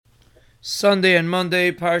Sunday and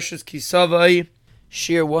Monday, Parshas Kisavai,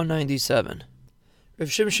 Shiur 197. Rav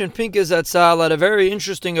Shimshon Pincus Zatzal had a very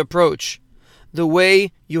interesting approach, the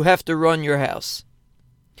way you have to run your house.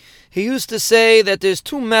 He used to say that there's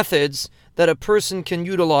two methods that a person can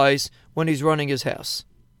utilize when he's running his house.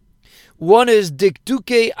 One is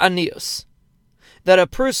dikduke anius, that a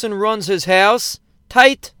person runs his house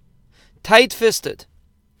tight-fisted,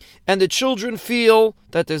 and the children feel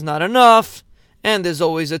that there's not enough, and there's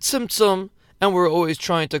always a tzimtzum, and we're always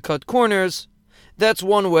trying to cut corners. That's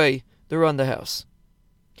one way to run the house.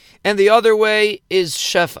 And the other way is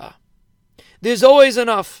Shefa. There's always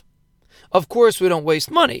enough. Of course, we don't waste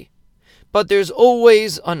money, but there's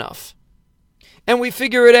always enough. And we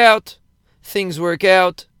figure it out. Things work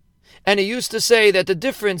out. And he used to say that the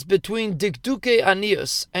difference between dikduke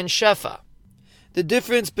anius and Shefa, the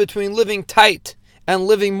difference between living tight and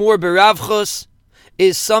living more beravchos,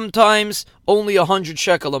 is sometimes only 100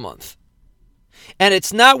 shekel a month. And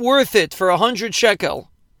it's not worth it for 100 shekel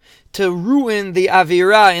to ruin the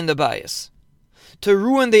avirah in the bias, to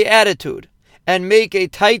ruin the attitude and make a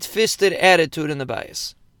tight-fisted attitude in the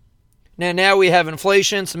bias. Now we have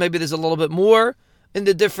inflation, so maybe there's a little bit more in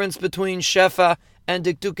the difference between Shefa and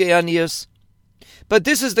dikduke anius. But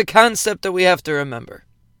this is the concept that we have to remember.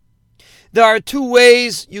 There are two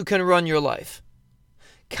ways you can run your life.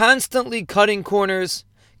 Constantly cutting corners,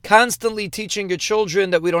 constantly teaching your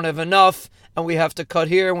children that we don't have enough and we have to cut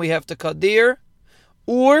here and we have to cut there,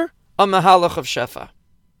 or a mahalach of Shefa.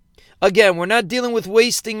 Again, we're not dealing with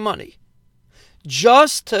wasting money,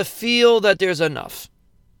 just to feel that there's enough.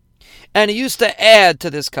 And he used to add to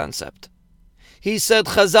this concept. He said,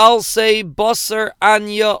 Chazal say, Basar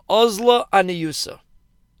Anya Ozla Aniyusa.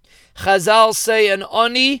 Chazal say an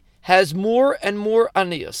ani has more and more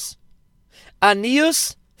aniyus.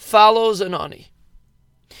 Aniyus follows an ani.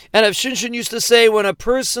 And Rav Shimshon used to say, when a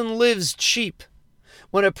person lives cheap,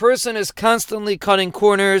 when a person is constantly cutting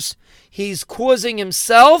corners, he's causing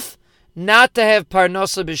himself not to have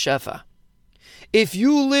parnasa b'shefa. If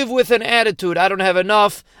you live with an attitude, I don't have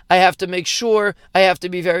enough, I have to make sure, I have to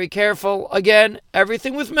be very careful, again,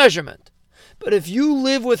 everything with measurement. But if you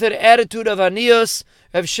live with an attitude of aniyus,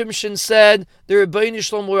 Rav Shimshon said, the Rebbeinu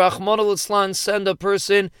Shlomo Rachmana litzlan send a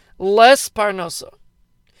person less parnasa.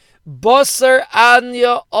 Basar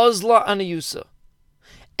anya ozla aniyusa.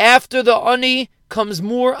 After the ani comes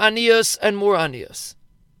more aniyus and more aniyus.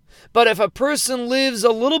 But if a person lives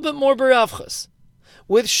a little bit more beravchas,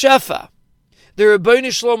 with Shefa, the Rebbeinu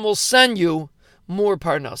Shlomo will send you more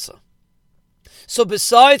parnasa. So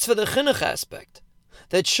besides for the chinuch aspect,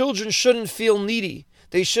 that children shouldn't feel needy,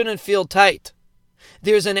 they shouldn't feel tight,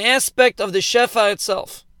 there's an aspect of the Shefa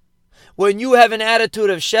itself. When you have an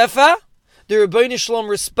attitude of Shefa, the Rebbeinu Shlomo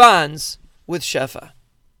responds with Shefa.